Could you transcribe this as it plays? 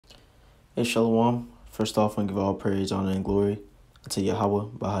Hey, Shalom. First off, I give all praise, honor, and glory to Yahweh,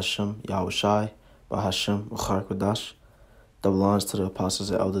 Bahashem, Yahweh Shai, Bahashem, Uchar Kodash. Double honors to the apostles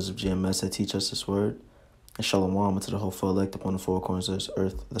and elders of GMS that teach us this word. And Shalom to the hopeful elect upon the four corners of this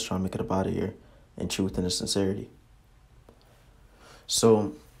earth. Let's try and make it up out of here in truth and in sincerity.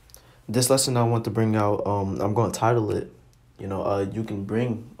 So, this lesson I want to bring out, I'm going to title it, you can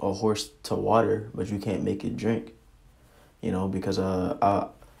bring a horse to water, but you can't make it drink. Because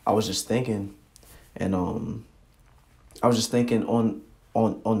I was just thinking, and I was just thinking on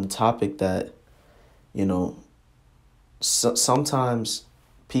the topic that, sometimes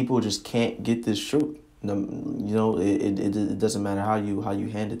people just can't get this truth. It doesn't matter how you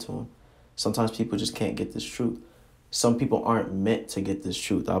hand it to them. Sometimes people just can't get this truth. Some people aren't meant to get this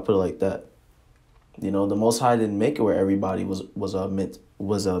truth. I'll put it like that. The Most High didn't make it where everybody was meant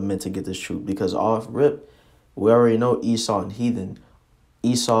to get this truth, because off rip, we already know Esau and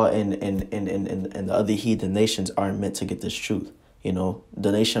the other heathen nations aren't meant to get this truth.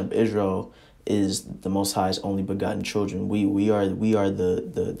 The nation of Israel is the Most High's only begotten children. We are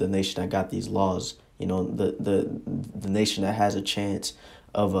the nation that got these laws. The nation that has a chance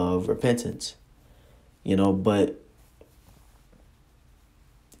of repentance. But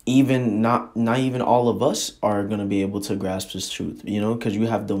even not even all of us are going to be able to grasp this truth, because you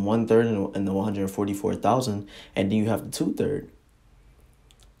have the 1/3 and the 144,000, and then you have the 2/3.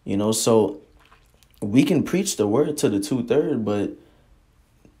 So we can preach the word to the 2/3, but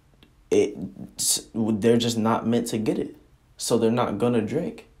they're just not meant to get it, so they're not gonna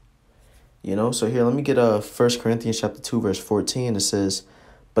drink. So here, let me get 1 Corinthians chapter 2 verse 14. It says,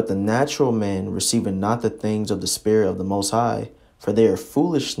 "But the natural man receiveth not the things of the Spirit of the Most High, for they are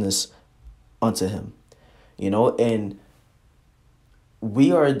foolishness unto him." And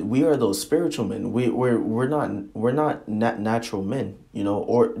we are those spiritual men. We're not natural men,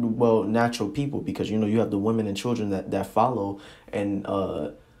 or natural people, because you have the women and children that follow and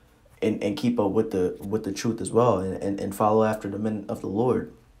keep up with the truth as well, and follow after the men of the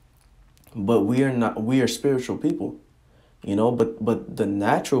Lord. But we are spiritual people, but the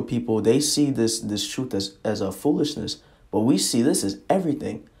natural people, they see this truth as a foolishness, but we see this as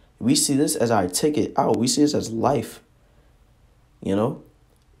everything. We see this as our ticket out. We see this as life.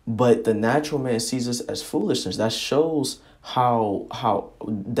 But the natural man sees this as foolishness. That shows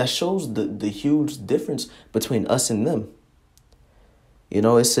that shows the huge difference between us and them.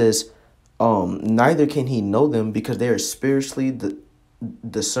 It says, neither can he know them, because they are spiritually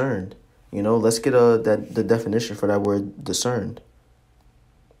discerned. Let's get the definition for that word discerned.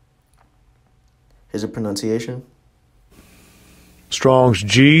 Here's a pronunciation. Strong's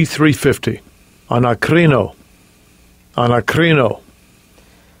G350. Anakrino.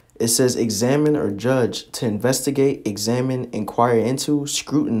 It says examine or judge, to investigate, examine, inquire into,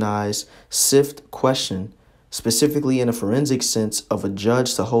 scrutinize, sift, question. Specifically in a forensic sense of a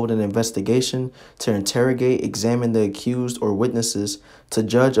judge to hold an investigation, to interrogate, examine the accused or witnesses, to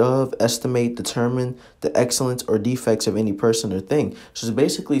judge of, estimate, determine the excellence or defects of any person or thing. So it's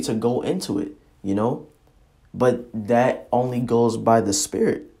basically to go into it, But that only goes by the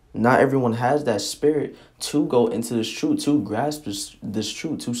Spirit. Not everyone has that spirit to go into this truth, to grasp this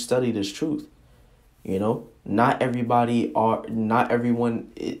truth, to study this truth. Not everyone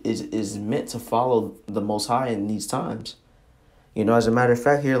is meant to follow the Most High in these times. As a matter of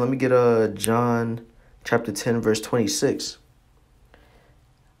fact, here, let me get John chapter 10 verse 26.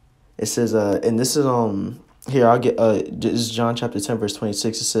 It says, and this is here, I'll get this is John chapter 10 verse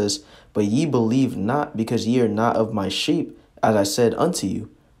 26. It says, "But ye believe not, because ye are not of my sheep, as I said unto you.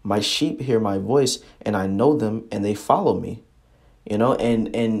 My sheep hear my voice, and I know them, and they follow me."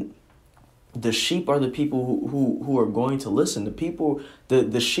 And the sheep are the people who are going to listen.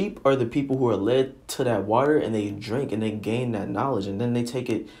 The sheep are the people who are led to that water, and they drink and they gain that knowledge, and then they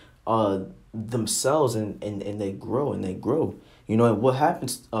take it themselves, and they grow and they grow. And what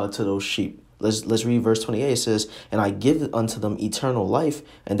happens to those sheep? Let's read verse 28. It says, "And I give unto them eternal life,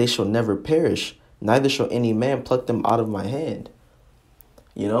 and they shall never perish, neither shall any man pluck them out of my hand."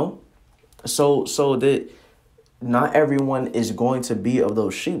 So that not everyone is going to be of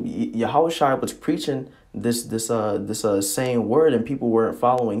those sheep. Yahweh Shai was preaching this same word, and people weren't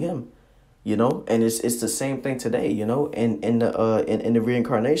following him. And it's the same thing today. In the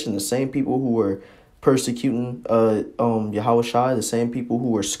reincarnation, the same people who were persecuting Yahweh Shai, the same people who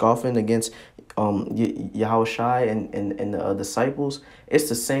were scoffing against Yahweh Shai and the disciples, it's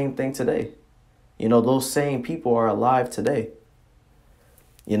the same thing today. Those same people are alive today.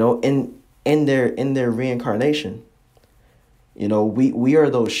 In their reincarnation. We are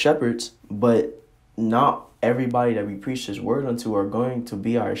those shepherds, but not everybody that we preach His word unto are going to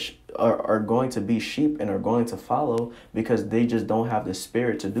be are going to be sheep and are going to follow, because they just don't have the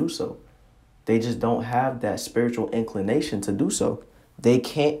spirit to do so. They just don't have that spiritual inclination to do so. They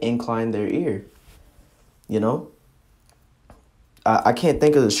can't incline their ear. You know, I can't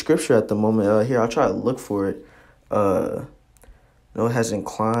think of the scripture at the moment. Here, I'll try to look for it. No, it has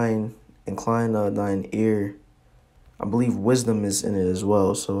incline thine ear. I believe wisdom is in it as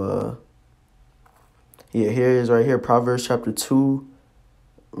well. So here it is right here, Proverbs chapter 2,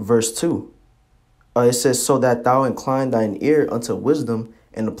 verse 2. It says, so that thou incline thine ear unto wisdom,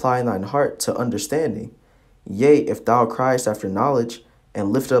 and apply thine heart to understanding. Yea, if thou criest after knowledge,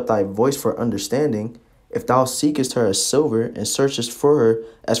 and lift up thy voice for understanding, if thou seekest her as silver, and searchest for her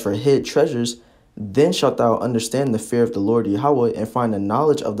as for hid treasures, then shalt thou understand the fear of the Lord Yahweh, and find the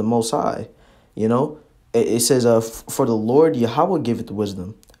knowledge of the Most High. You know, it says, for the Lord Yahweh giveth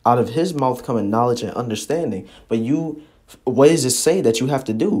wisdom. Out of his mouth cometh knowledge and understanding. But what does it say that you have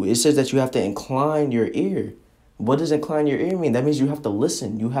to do? It says that you have to incline your ear. What does incline your ear mean? That means you have to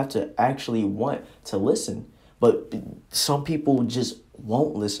listen. You have to actually want to listen. But some people just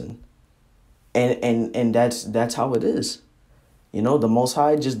won't listen. And that's how it is. You know, the Most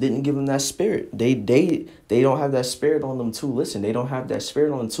High just didn't give them that spirit. They don't have that spirit on them to listen. They don't have that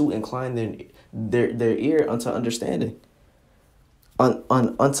spirit on them to incline their ear unto understanding,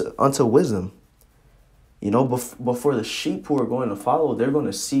 unto wisdom. You know, but for the sheep who are going to follow, they're going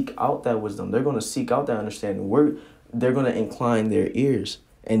to seek out that wisdom. They're going to seek out that understanding. They're going to incline their ears,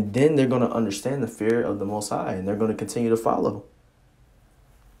 and then they're going to understand the fear of the Most High, and they're going to continue to follow.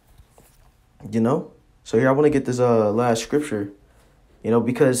 You know, so here I want to get this last scripture. You know,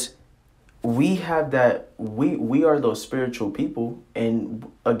 because we have that, we are those spiritual people,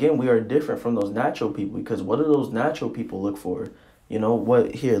 and again, we are different from those natural people, because what do those natural people look for? You know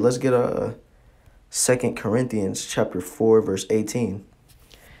what? Here, let's get 2 Corinthians chapter 4, verse 18.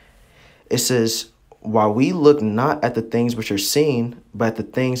 It says, while we look not at the things which are seen, but at the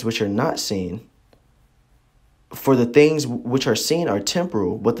things which are not seen. For the things which are seen are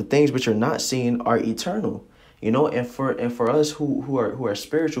temporal, but the things which are not seen are eternal. You know, and for us who are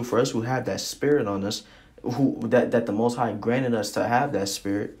spiritual, for us who have that spirit on us, that the Most High granted us to have that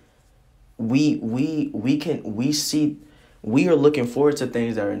spirit, we are looking forward to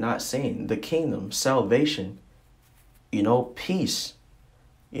things that are not seen: the kingdom, salvation, you know, peace,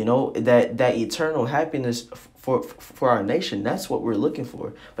 you know, that eternal happiness for our nation. That's what we're looking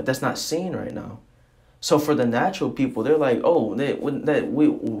for, but that's not seen right now. So for the natural people, they're like, oh,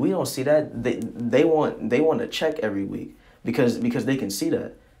 we don't see that. They want a check every week because they can see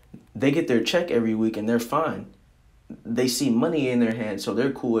that. They get their check every week and they're fine. They see money in their hand, so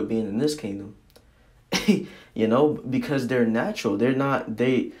they're cool with being in this kingdom. You know, because they're natural. They're not.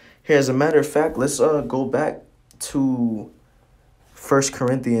 Here, as a matter of fact, let's go back to 1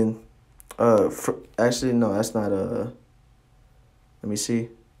 Corinthians. Actually, no, that's not. Let me see.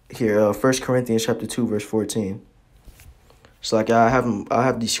 Here, 1 Corinthians chapter 2, verse 14. So like I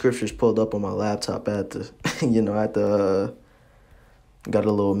have these scriptures pulled up on my laptop at the got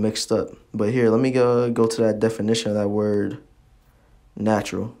a little mixed up. But here, let me go to that definition of that word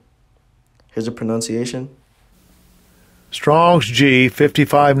natural. Here's the pronunciation. Strong's G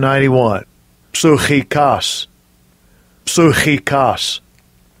 5591. Psuchikas. Psuchikas.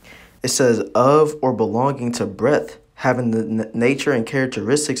 It says of or belonging to breath, having the nature and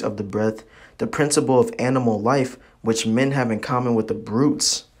characteristics of the breath, the principle of animal life, which men have in common with the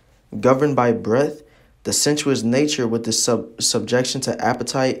brutes, governed by breath, the sensuous nature with the subjection to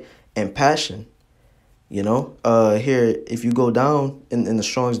appetite and passion. You know, here, if you go down in the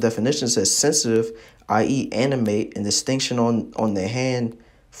Strong's definition, it says sensitive, i.e. animate, and distinction on the hand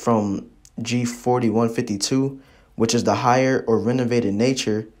from G4152, which is the higher or renovated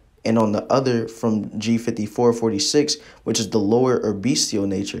nature, and on the other from G5446, which is the lower or bestial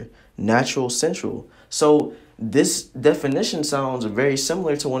nature, natural, sensual. So this definition sounds very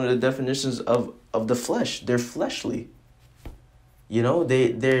similar to one of the definitions of the flesh. They're fleshly. You know,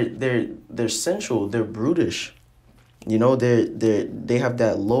 they're sensual, they're brutish. You know, they have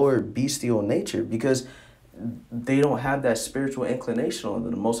that lower bestial nature because they don't have that spiritual inclination on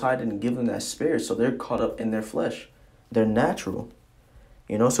them. The Most High didn't give them that spirit, so they're caught up in their flesh. They're natural.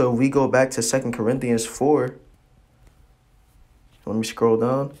 You know, so if we go back to 2 Corinthians 4, let me scroll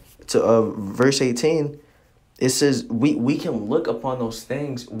down to verse 18. It says we can look upon those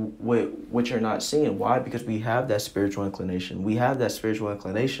things which are not seen. Why? Because we have that spiritual inclination. We have that spiritual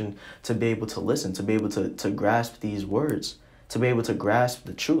inclination to be able to listen, to be able to grasp these words, to be able to grasp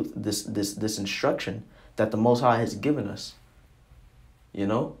the truth, this instruction that the Most High has given us. You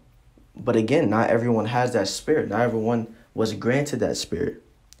know, But again, not everyone has that spirit. Not everyone was granted that spirit.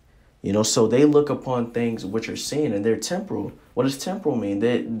 So they look upon things which are seen and they're temporal. What does temporal mean?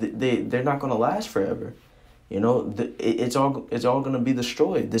 They're not going to last forever. It's all going to be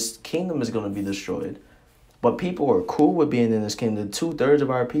destroyed. This kingdom is going to be destroyed. But people are cool with being in this kingdom. 2/3 of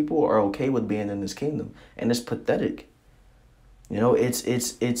our people are okay with being in this kingdom, and it's pathetic. It's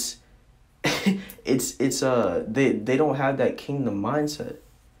they don't have that kingdom mindset.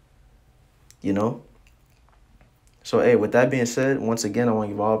 So, hey, with that being said, once again, I want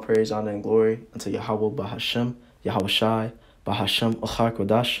to give all praise, honor, and glory unto Yahweh Bahashem, Yahweh Shai, Bahashem Achar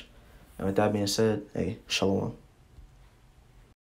Kodash. And with that being said, hey, Shalom.